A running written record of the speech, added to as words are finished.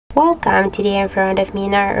Welcome, today in front of me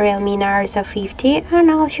now Realme Narzo 50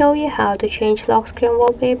 and I'll show you how to change lock screen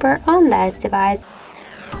wallpaper on this device.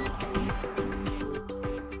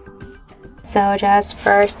 So just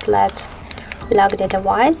first let's lock the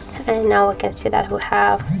device, and now we can see that we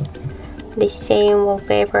have the same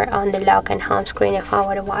wallpaper on the lock and home screen of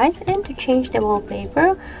our device. And to change the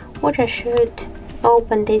wallpaper we just should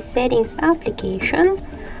open the settings application,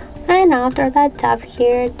 and after that tap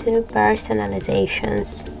here to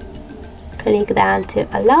personalizations. Click down to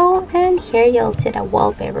allow, and here you'll see the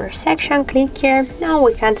wallpaper section. Click here. Now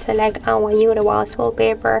we can select our new device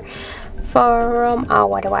wallpaper from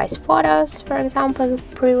our device photos, for example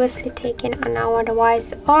previously taken on our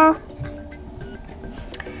device, or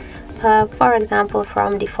for example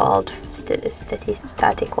from default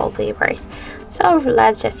static wallpapers. So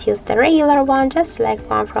let's just use the regular one. Just select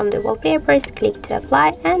one from the wallpapers, click to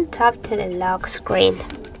apply and tap to the lock screen.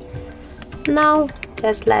 Now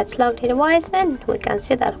just let's lock the device, and we can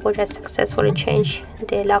see that we just successfully changed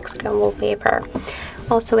the lock screen wallpaper.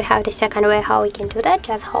 Also we have the second way how we can do that.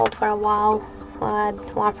 Just hold for a while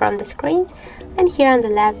one from the screens, and here on the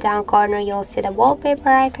left down corner you'll see the wallpaper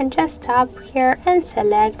icon. Just tap here and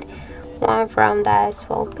select one from those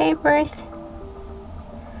wallpapers.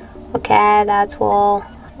 Okay, that will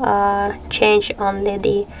change only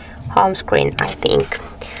the home screen, I think.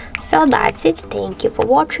 So that's it. Thank you for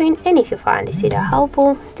watching, and if you find this video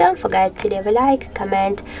helpful, don't forget to leave a like,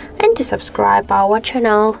 comment and to subscribe our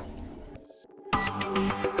channel.